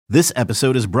This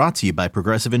episode is brought to you by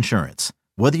Progressive Insurance.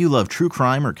 Whether you love true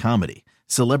crime or comedy,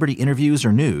 celebrity interviews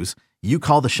or news, you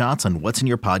call the shots on what's in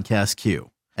your podcast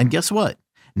queue. And guess what?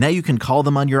 Now you can call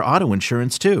them on your auto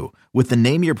insurance too with the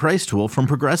Name Your Price tool from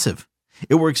Progressive.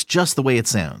 It works just the way it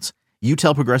sounds. You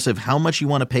tell Progressive how much you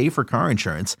want to pay for car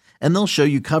insurance, and they'll show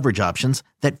you coverage options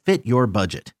that fit your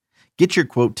budget. Get your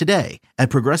quote today at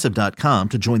Progressive.com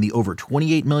to join the over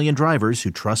 28 million drivers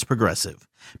who trust Progressive.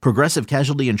 Progressive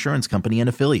Casualty Insurance Company and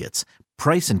Affiliates.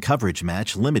 Price and coverage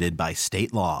match limited by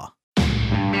state law. So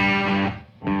now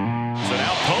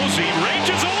Posey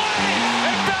ranges away,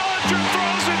 and Bellinger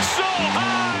throws it so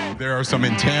high. There are some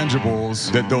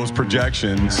intangibles that those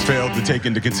projections failed to take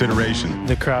into consideration.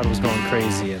 The crowd was going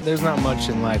crazy. There's not much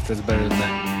in life that's better than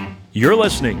that. You're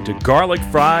listening to Garlic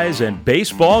Fries and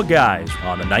Baseball Guys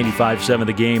on the 95.7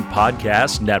 The Game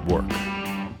Podcast Network.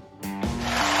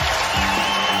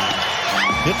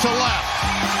 It's a left.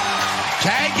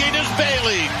 Tagging is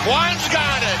Bailey. Juan's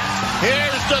got it.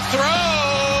 Here's the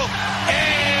throw.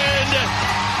 And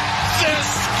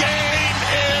this game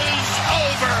is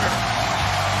over.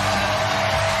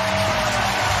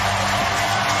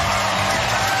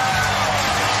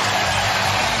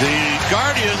 The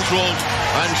Guardians will,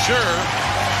 I'm sure,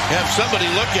 have somebody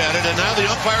look at it, and now the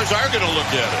umpires are going to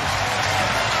look at it.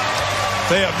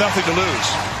 They have nothing to lose.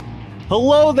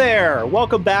 Hello there.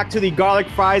 Welcome back to the Garlic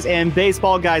Fries and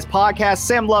Baseball Guys podcast.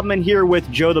 Sam Lubman here with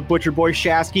Joe the Butcher Boy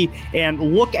Shasky.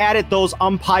 And look at it, those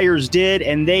umpires did,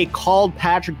 and they called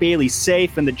Patrick Bailey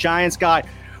safe, and the Giants got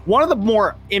one of the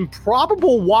more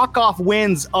improbable walk-off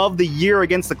wins of the year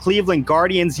against the Cleveland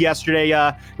Guardians yesterday.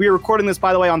 We were recording this,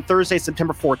 by the way, on Thursday,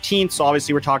 September 14th. So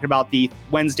obviously we're talking about the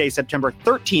Wednesday, September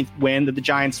 13th win that the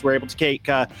Giants were able to take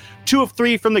 2 of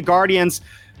 3 from the Guardians.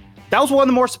 That was one of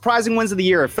the more surprising wins of the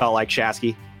year, it felt like,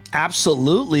 Shasky.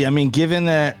 Absolutely. I mean, given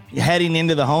that heading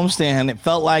into the homestand, it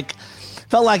felt like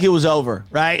it was over,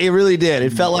 right? It really did.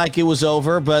 It felt like it was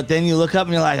over, but then you look up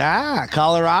and you're like,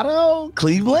 Colorado,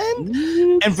 Cleveland?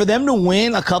 And for them to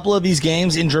win a couple of these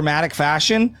games in dramatic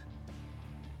fashion,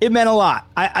 it meant a lot.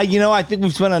 I think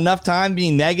we've spent enough time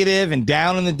being negative and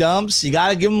down in the dumps. You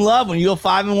got to give them love when you go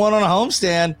 5-1 on a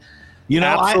homestand.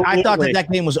 I thought that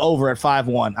game was over at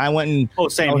 5-1. I went and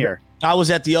same here. I was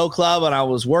at the O Club and I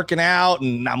was working out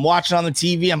and I'm watching on the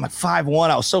TV. I'm like 5-1.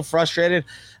 I was so frustrated.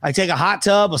 I take a hot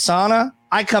tub, a sauna.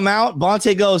 I come out.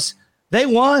 Bonte goes, they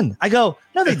won. I go,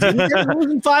 no, they didn't. They were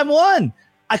losing 5-1.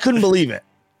 I couldn't believe it.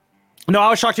 No, I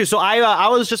was shocked too. So I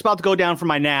was just about to go down for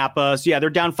my nap. They're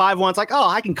down 5-1. It's like,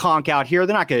 I can conk out here.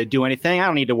 They're not going to do anything. I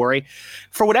don't need to worry.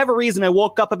 For whatever reason, I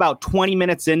woke up about 20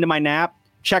 minutes into my nap.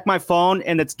 Check my phone,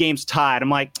 and it's game's tied.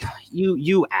 I'm like,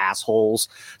 you assholes.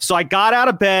 So I got out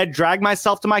of bed, dragged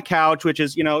myself to my couch, which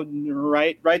is,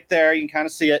 right there. You can kind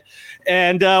of see it,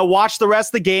 and watched the rest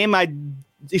of the game. I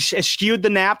eschewed the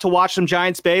nap to watch some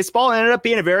Giants baseball, and ended up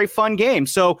being a very fun game.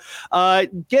 So,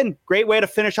 again, great way to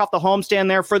finish off the homestand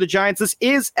there for the Giants. This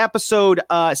is episode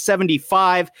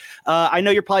 75. I know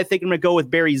you're probably thinking I'm going to go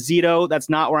with Barry Zito. That's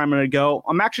not where I'm going to go.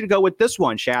 I'm actually going to go with this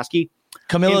one, Shasky.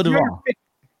 Camilo Duvall.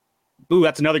 Ooh,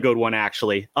 that's another good one,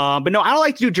 actually. But no, I don't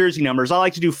like to do jersey numbers. I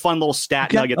like to do fun little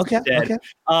stat nuggets instead. Okay.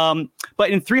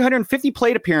 But in 350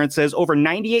 plate appearances, over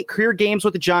 98 career games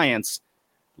with the Giants,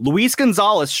 Luis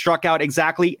Gonzalez struck out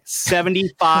exactly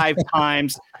 75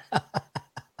 times.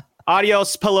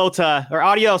 Adios, pelota, or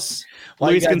adios,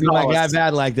 Luis Gonzalez. My guy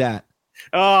bad like that.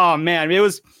 Oh man, it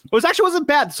wasn't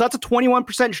bad. So that's a 21%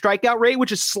 strikeout rate,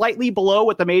 which is slightly below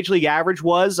what the major league average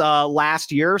was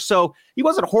last year. So he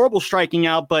wasn't horrible striking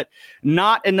out, but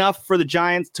not enough for the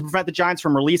Giants to prevent the Giants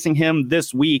from releasing him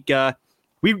this week.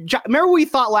 We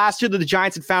thought last year that the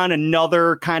Giants had found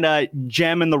another kind of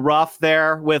gem in the rough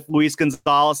there with Luis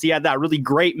Gonzalez. He had that really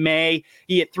great May.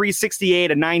 He hit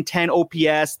 368, a 910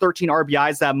 OPS, 13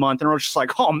 RBIs that month, and we're just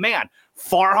like, oh man,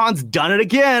 Farhan's done it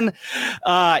again.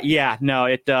 He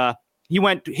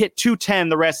hit 210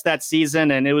 the rest of that season,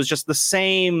 and it was just the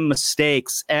same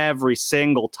mistakes every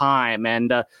single time.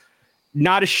 And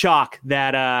not a shock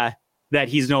that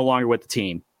he's no longer with the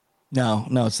team. No,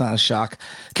 it's not a shock.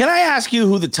 Can I ask you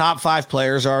who the top 5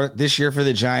 players are this year for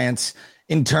the Giants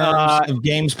in terms of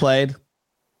games played?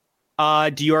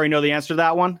 Do you already know the answer to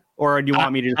that one? Or do you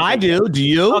want me to? I do. Do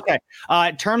you? Okay.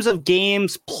 In terms of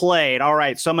games played, all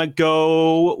right. So I'm going to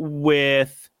go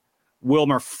with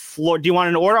Wilmer Flores. Do you want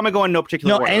an order? I'm going to go in no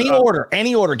particular order.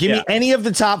 Any order. Give me any of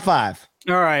the top 5.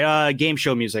 All right. Game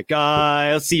show music.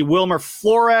 Let's see. Wilmer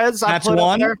Flores. That's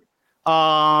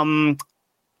one.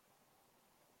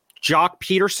 Jock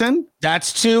Peterson.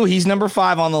 That's 2. He's number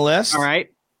 5 on the list. All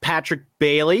right. Patrick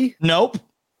Bailey. Nope.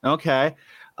 Okay.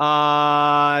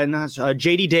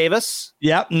 JD Davis.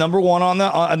 Yep, number one on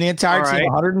the entire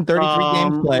team, 133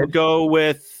 games played. We'll go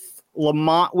with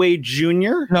Lamont Wade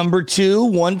Jr. Number 2,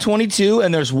 122,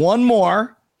 and there's one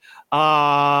more.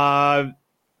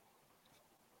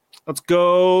 Let's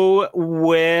go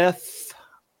with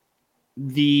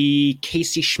the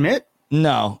Casey Schmidt.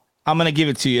 No, I'm going to give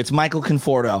it to you. It's Michael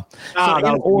Conforto. So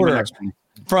in order,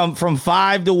 from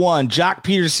 5 to 1, Jock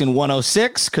Peterson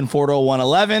 106, Conforto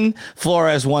 111,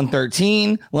 Flores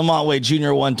 113, Lamont Wade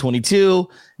Jr. 122,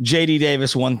 JD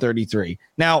Davis 133.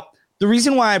 Now, the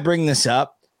reason why I bring this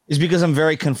up is because I'm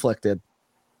very conflicted.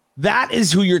 That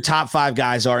is who your top 5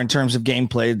 guys are in terms of game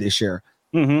played this year.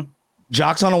 Mm-hmm.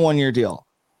 Jock's on a 1-year deal.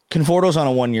 Conforto's on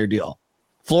a 1-year deal.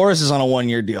 Flores is on a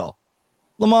 1-year deal.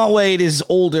 Lamont Wade is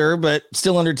older, but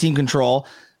still under team control.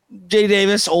 Jay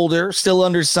Davis, older, still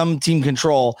under some team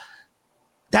control.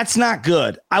 That's not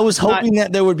good. I was hoping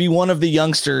that there would be one of the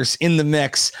youngsters in the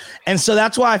mix. And so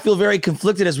that's why I feel very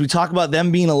conflicted as we talk about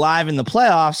them being alive in the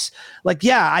playoffs. Like,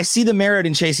 yeah, I see the merit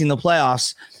in chasing the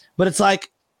playoffs, but it's like,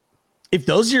 if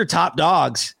those are your top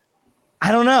dogs,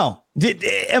 I don't know.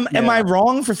 Am I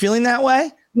wrong for feeling that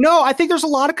way? No, I think there's a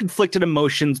lot of conflicted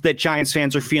emotions that Giants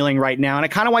fans are feeling right now. And I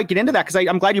kind of want to get into that because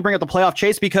I'm glad you bring up the playoff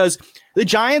chase, because the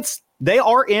Giants, they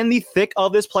are in the thick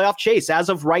of this playoff chase. As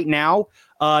of right now,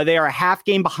 they are a half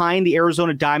game behind the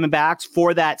Arizona Diamondbacks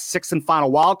for that 6th and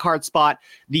final wild card spot.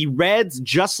 The Reds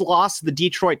just lost to the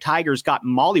Detroit Tigers, got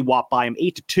mollywopped by them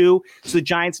 8-2. So the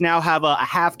Giants now have a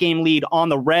half game lead on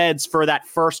the Reds for that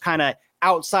first kind of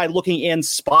outside looking in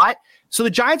spot. So the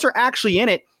Giants are actually in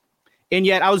it. And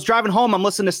yet I was driving home, I'm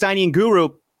listening to Steiny and Guru,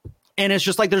 and it's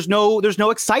just like there's no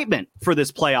excitement for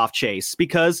this playoff chase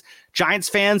because Giants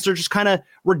fans are just kind of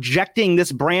rejecting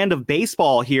this brand of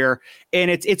baseball here.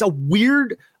 And it's a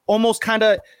weird, almost kind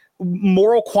of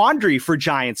moral quandary for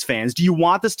Giants fans. Do you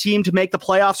want this team to make the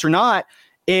playoffs or not?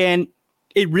 And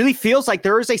it really feels like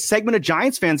there is a segment of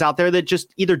Giants fans out there that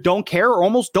just either don't care or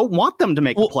almost don't want them to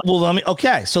make the playoffs.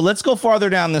 Okay, so let's go farther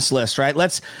down this list, right?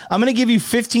 I'm going to give you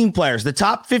 15 players, the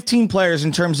top 15 players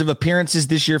in terms of appearances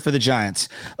this year for the Giants.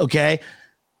 Okay,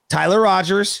 Tyler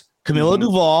Rogers, Camilo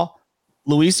Duvall,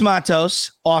 Luis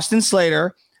Matos, Austin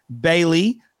Slater,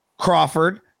 Bailey,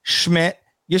 Crawford, Schmidt,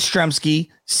 Yastrzemski,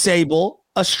 Sable,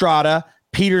 Estrada,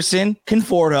 Peterson,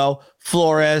 Conforto,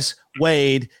 Flores,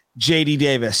 Wade, JD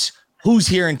Davis. Who's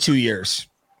here in 2 years?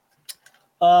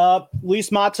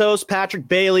 Luis Matos, Patrick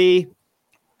Bailey.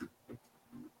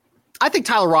 I think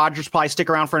Tyler Rogers probably stick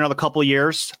around for another couple of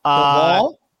years.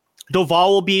 Duvall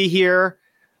will be here.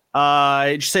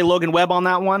 Did you say Logan Webb on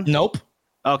that one? Nope.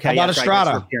 Okay. How about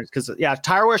Estrada? Because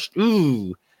Tyler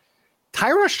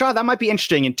Estrada, that might be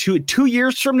interesting. In two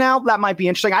years from now, that might be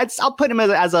interesting. I'll put him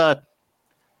as a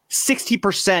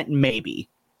 60% maybe.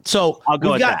 So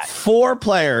we've got 4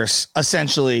 players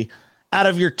essentially out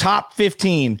of your top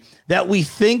 15 that we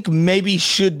think maybe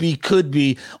could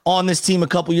be on this team a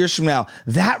couple years from now.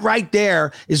 That right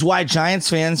there is why Giants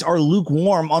fans are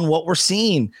lukewarm on what we're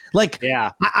seeing. Like,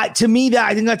 yeah, to me,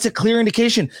 I think that's a clear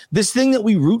indication. This thing that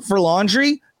we root for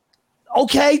Laundry,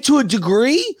 okay, to a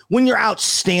degree, when you're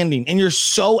outstanding and you're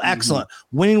so excellent,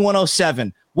 winning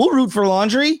 107, we'll root for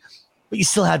Laundry, but you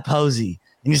still had Posey.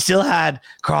 And you still had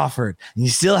Crawford, and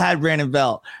you still had Brandon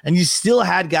Belt, and you still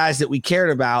had guys that we cared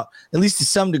about, at least to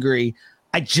some degree.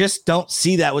 I just don't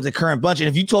see that with the current bunch. And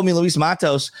if you told me Luis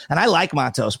Matos, and I like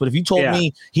Matos, but if you told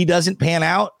me he doesn't pan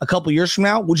out a couple years from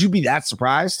now, would you be that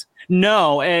surprised?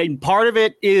 No, and part of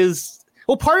it is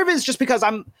just because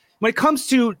when it comes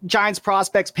to Giants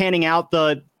prospects panning out,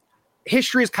 the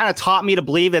history has kind of taught me to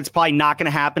believe that it's probably not going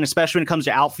to happen, especially when it comes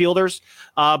to outfielders.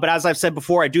 But as I've said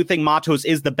before, I do think Matos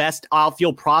is the best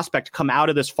outfield prospect to come out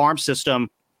of this farm system,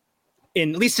 at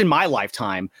least in my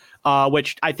lifetime,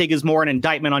 which I think is more an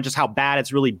indictment on just how bad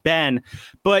it's really been.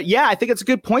 But yeah, I think it's a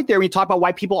good point there when you talk about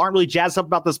why people aren't really jazzed up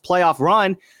about this playoff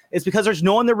run. It's because there's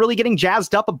no one they're really getting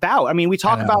jazzed up about. I mean, we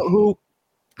talk about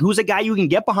who's a guy you can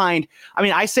get behind. I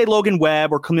mean, I say Logan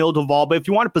Webb or Camilo Duvall, but if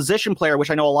you want a position player,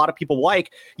 which I know a lot of people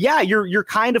like, yeah, you're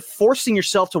kind of forcing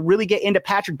yourself to really get into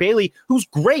Patrick Bailey, who's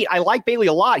great. I like Bailey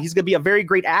a lot. He's going to be a very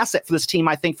great asset for this team,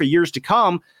 I think, for years to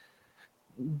come.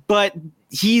 But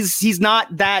he's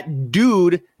not that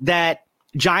dude that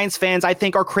Giants fans, I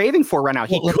think, are craving for right now.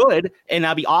 He could, and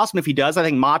that'd be awesome if he does. I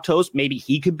think Matos, maybe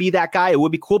he could be that guy. It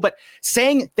would be cool. But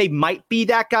saying they might be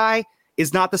that guy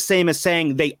is not the same as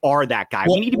saying they are that guy.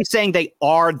 We need to be saying they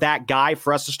are that guy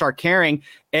for us to start caring.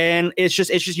 And it's just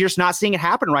you're just not seeing it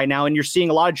happen right now. And you're seeing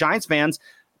a lot of Giants fans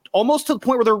almost to the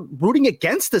point where they're rooting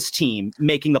against this team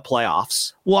making the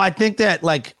playoffs. Well, I think that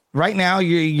like right now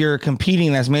you're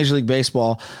competing as Major League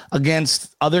Baseball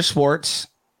against other sports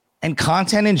and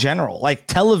content in general, like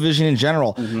television in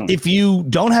general. If you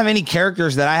don't have any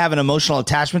characters that I have an emotional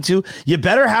attachment to, you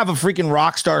better have a freaking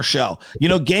rock star show.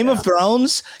 Game of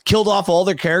Thrones killed off all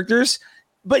their characters,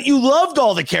 but you loved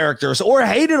all the characters or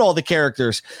hated all the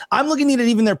characters. I'm looking at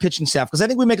even their pitching staff, because I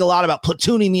think we make a lot about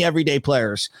platooning the everyday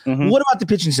players. What about the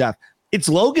pitching staff? It's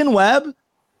Logan Webb,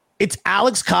 it's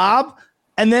Alex Cobb,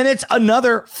 and then it's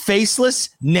another faceless,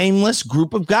 nameless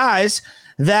group of guys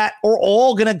that are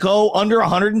all going to go under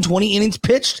 120 innings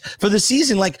pitched for the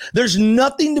season. Like, there's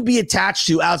nothing to be attached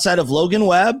to outside of Logan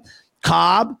Webb,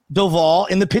 Cobb, Doval,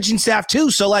 and the pitching staff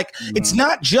too. So, like, it's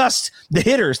not just the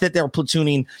hitters that they're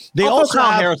platooning. They also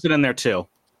Kyle have Harrison in there too.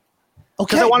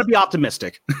 Okay, Because I want to be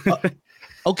optimistic.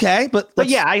 okay, but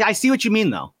yeah, I see what you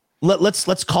mean though.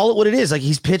 Let's call it what it is. Like,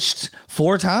 he's pitched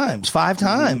 4 times, 5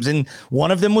 times, and one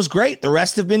of them was great. The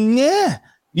rest have been,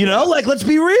 like, let's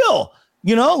be real.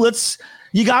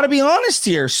 You got to be honest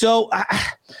here. So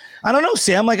I don't know,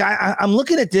 Sam. Like, I'm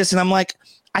looking at this and I'm like,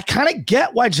 I kind of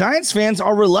get why Giants fans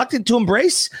are reluctant to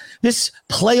embrace this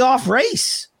playoff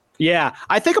race. Yeah,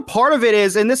 I think a part of it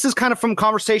is, and this is kind of from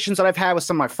conversations that I've had with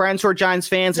some of my friends who are Giants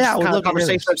fans, and kind of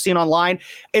conversations I've seen online.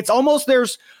 It's almost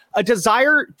there's a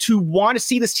desire to want to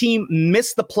see this team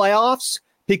miss the playoffs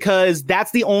because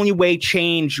that's the only way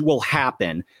change will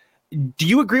happen. Do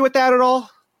you agree with that at all?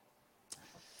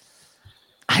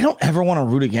 I don't ever want to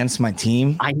root against my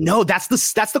team. I know that's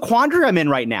the quandary I'm in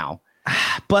right now.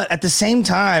 But at the same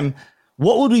time,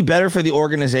 what would be better for the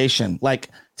organization? Like,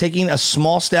 taking a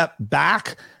small step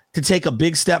back to take a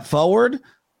big step forward,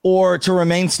 or to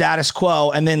remain status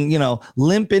quo and then,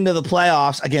 limp into the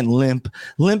playoffs again,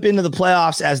 limp into the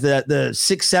playoffs as the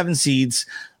 6-7 seeds.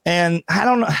 And I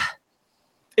don't know.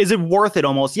 Is it worth it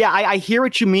almost? Yeah, I hear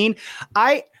what you mean.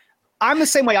 I'm the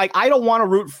same way. I don't want to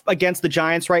root against the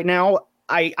Giants right now.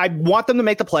 I want them to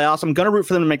make the playoffs. I'm going to root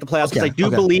for them to make the playoffs because I do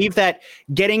believe that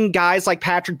getting guys like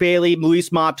Patrick Bailey,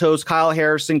 Luis Matos, Kyle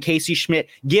Harrison, Casey Schmidt,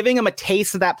 giving them a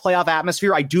taste of that playoff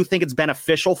atmosphere, I do think it's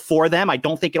beneficial for them. I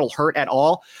don't think it'll hurt at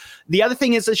all. The other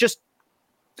thing is,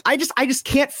 I just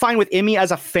can't find within me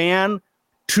as a fan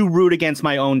to root against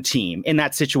my own team in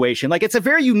that situation. Like, it's a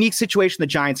very unique situation the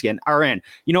Giants are in.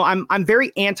 I'm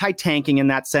very anti-tanking in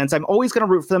that sense. I'm always going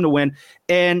to root for them to win.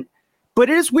 But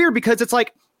it is weird because it's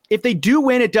like, if they do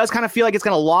win, it does kind of feel like it's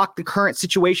going to lock the current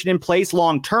situation in place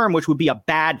long term, which would be a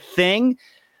bad thing.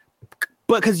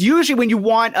 But because usually when you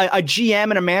want a GM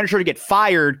and a manager to get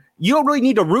fired, you don't really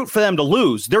need to root for them to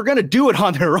lose. They're going to do it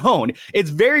on their own. It's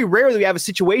very rare that we have a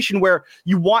situation where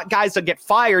you want guys to get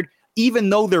fired even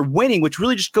though they're winning, which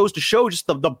really just goes to show just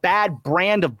the bad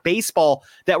brand of baseball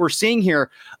that we're seeing here.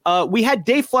 We had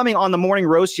Dave Fleming on the Morning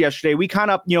Roast yesterday. We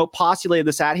kind of, postulated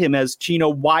this at him as to,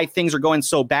 why things are going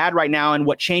so bad right now and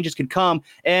what changes could come.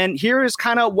 And here is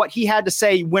kind of what he had to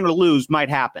say, win or lose might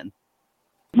happen.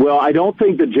 Well, I don't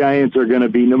think the Giants are going to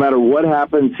be, no matter what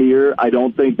happens here, I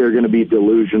don't think they're going to be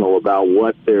delusional about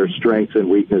what their strengths and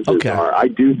weaknesses are. I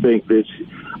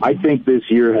think this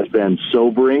year has been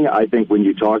sobering. I think when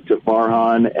you talk to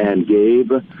Farhan and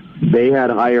Gabe, they had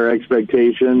higher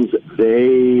expectations.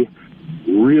 They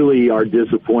really are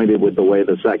disappointed with the way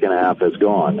the second half has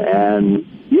gone. And,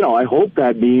 I hope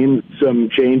that means some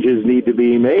changes need to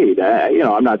be made.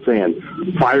 I'm not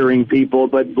saying firing people,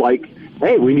 but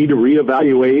hey, we need to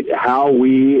reevaluate how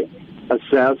we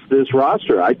assess this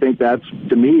roster. I think that's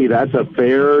a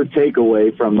fair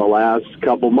takeaway from the last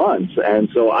couple months. And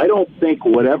so I don't think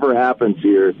whatever happens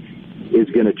here is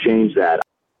going to change that.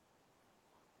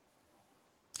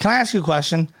 Can I ask you a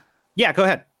question? Yeah, go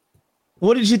ahead.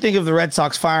 What did you think of the Red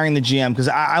Sox firing the GM? Because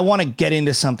I want to get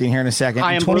into something here in a second.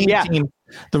 In 2018,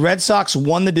 the Red Sox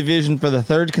won the division for the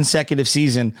 3rd consecutive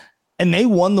season, and they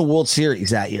won the World Series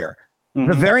that year.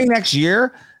 The very next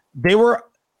year, they were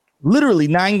literally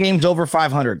 9 games over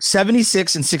 500,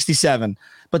 76 and 67,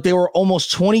 but they were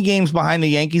almost 20 games behind the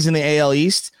Yankees in the AL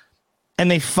East,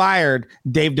 and they fired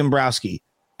Dave Dombrowski,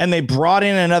 and they brought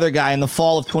in another guy in the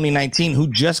fall of 2019 who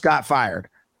just got fired.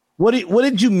 What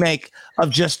did you make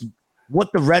of just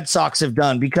what the Red Sox have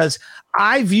done? Because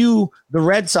I view the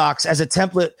Red Sox as a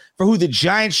template for who the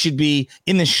Giants should be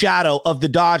in the shadow of the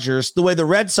Dodgers, the way the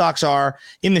Red Sox are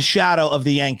in the shadow of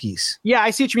the Yankees. Yeah,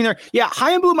 I see what you mean there. Yeah,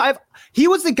 Chaim Bloom, he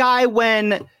was the guy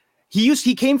when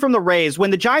he came from the Rays.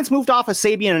 When the Giants moved off of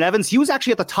Sabian and Evans, he was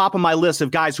actually at the top of my list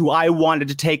of guys who I wanted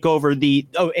to take over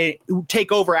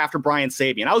after Brian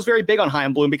Sabian. I was very big on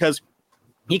Chaim Bloom because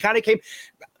he kind of came.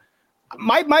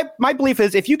 My belief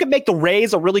is if you could make the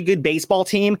Rays a really good baseball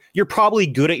team, you're probably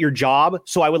good at your job.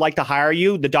 So I would like to hire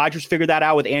you. The Dodgers figured that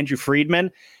out with Andrew Friedman.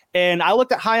 And I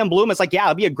looked at Chaim Bloom. It's like, yeah,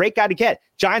 it'd be a great guy to get.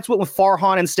 Giants went with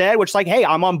Farhan instead, which is like, hey,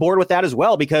 I'm on board with that as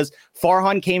well, because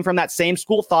Farhan came from that same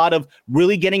school thought of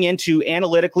really getting into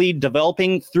analytically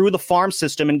developing through the farm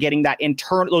system and getting that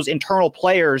those internal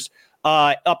players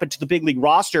up into the big league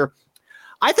roster.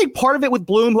 I think part of it with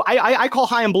Bloom, I call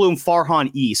Chaim Bloom Farhan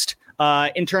East.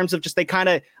 In terms of just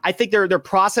I think their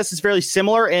process is very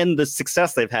similar, and the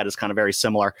success they've had is kind of very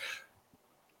similar.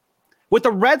 With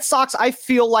the Red Sox, I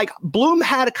feel like Bloom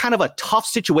had a kind of a tough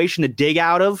situation to dig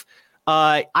out of.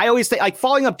 I always think, like,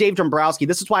 following up Dave Dombrowski,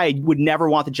 this is why I would never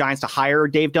want the Giants to hire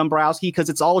Dave Dombrowski, because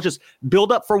it's all just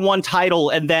build up for one title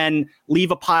and then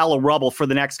leave a pile of rubble for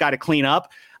the next guy to clean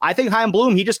up. I think Chaim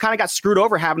Bloom, he just kind of got screwed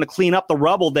over having to clean up the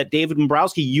rubble that David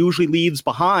Dombrowski usually leaves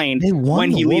behind when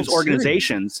he leaves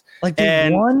organizations. Like, they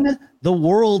won the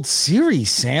World Series,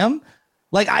 Sam.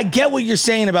 Like, I get what you're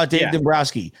saying about Dave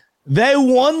Dombrowski. They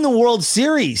won the World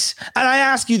Series. And I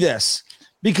ask you this,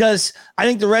 because I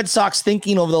think the Red Sox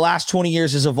thinking over the last 20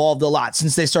 years has evolved a lot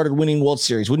since they started winning World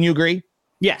Series. Wouldn't you agree?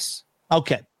 Yes.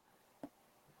 Okay.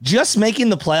 Just making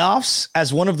the playoffs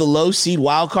as one of the low seed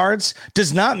wild cards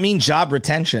does not mean job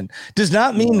retention. Does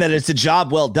not mean that it's a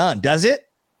job well done, does it?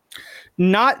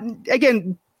 Not,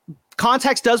 again,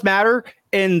 context does matter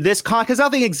in this because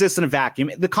nothing exists in a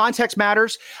vacuum. The context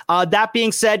matters. That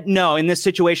being said, no, in this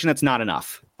situation, it's not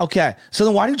enough. Okay. So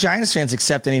then why do Giants fans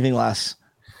accept anything less?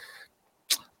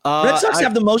 Red Sox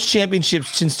have the most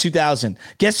championships since 2000.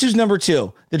 Guess who's number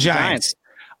 2? The Giants.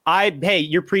 Hey,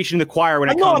 you're preaching to the choir when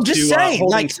it comes to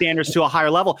holding standards to a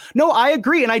higher level. No, I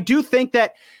agree. And I do think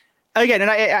that, again, and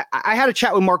I had a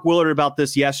chat with Mark Willard about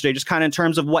this yesterday, just kind of in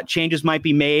terms of what changes might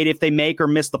be made if they make or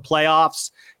miss the playoffs.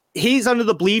 He's under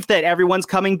the belief that everyone's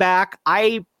coming back.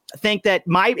 I think that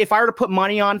if I were to put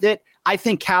money on it, I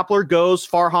think Kapler goes,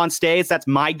 Farhan stays. That's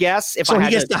my guess. So he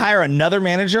gets to hire another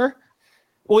manager?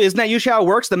 Well, isn't that usually how it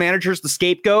works? The manager's the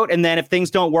scapegoat, and then if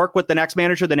things don't work with the next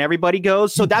manager, then everybody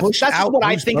goes. So that's what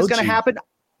I think is going to happen.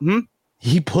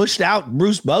 He pushed out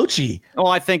Bruce Bochy. Well,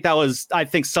 I think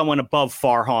someone above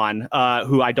Farhan,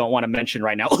 who I don't want to mention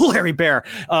right now, Larry Baer,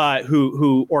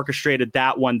 who orchestrated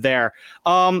that one there.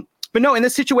 But no, in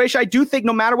this situation, I do think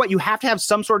no matter what, you have to have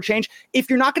some sort of change. If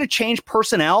you're not going to change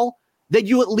personnel, then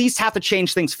you at least have to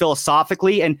change things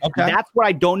philosophically. And that's what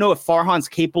I don't know if Farhan's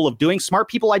capable of doing. Smart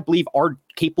people, I believe, are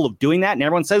capable of doing that. And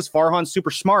everyone says Farhan's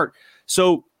super smart.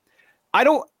 So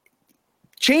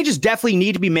changes definitely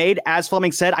need to be made. As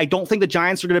Fleming said, I don't think the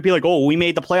Giants are going to be like, oh, we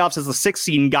made the playoffs as the 6th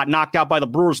seed and got knocked out by the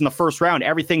Brewers in the first round.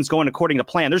 Everything's going according to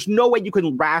plan. There's no way you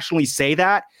can rationally say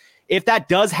that. If that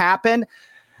does happen,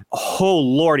 oh,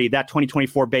 Lordy, that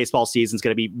 2024 baseball season is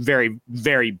going to be very,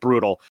 very brutal.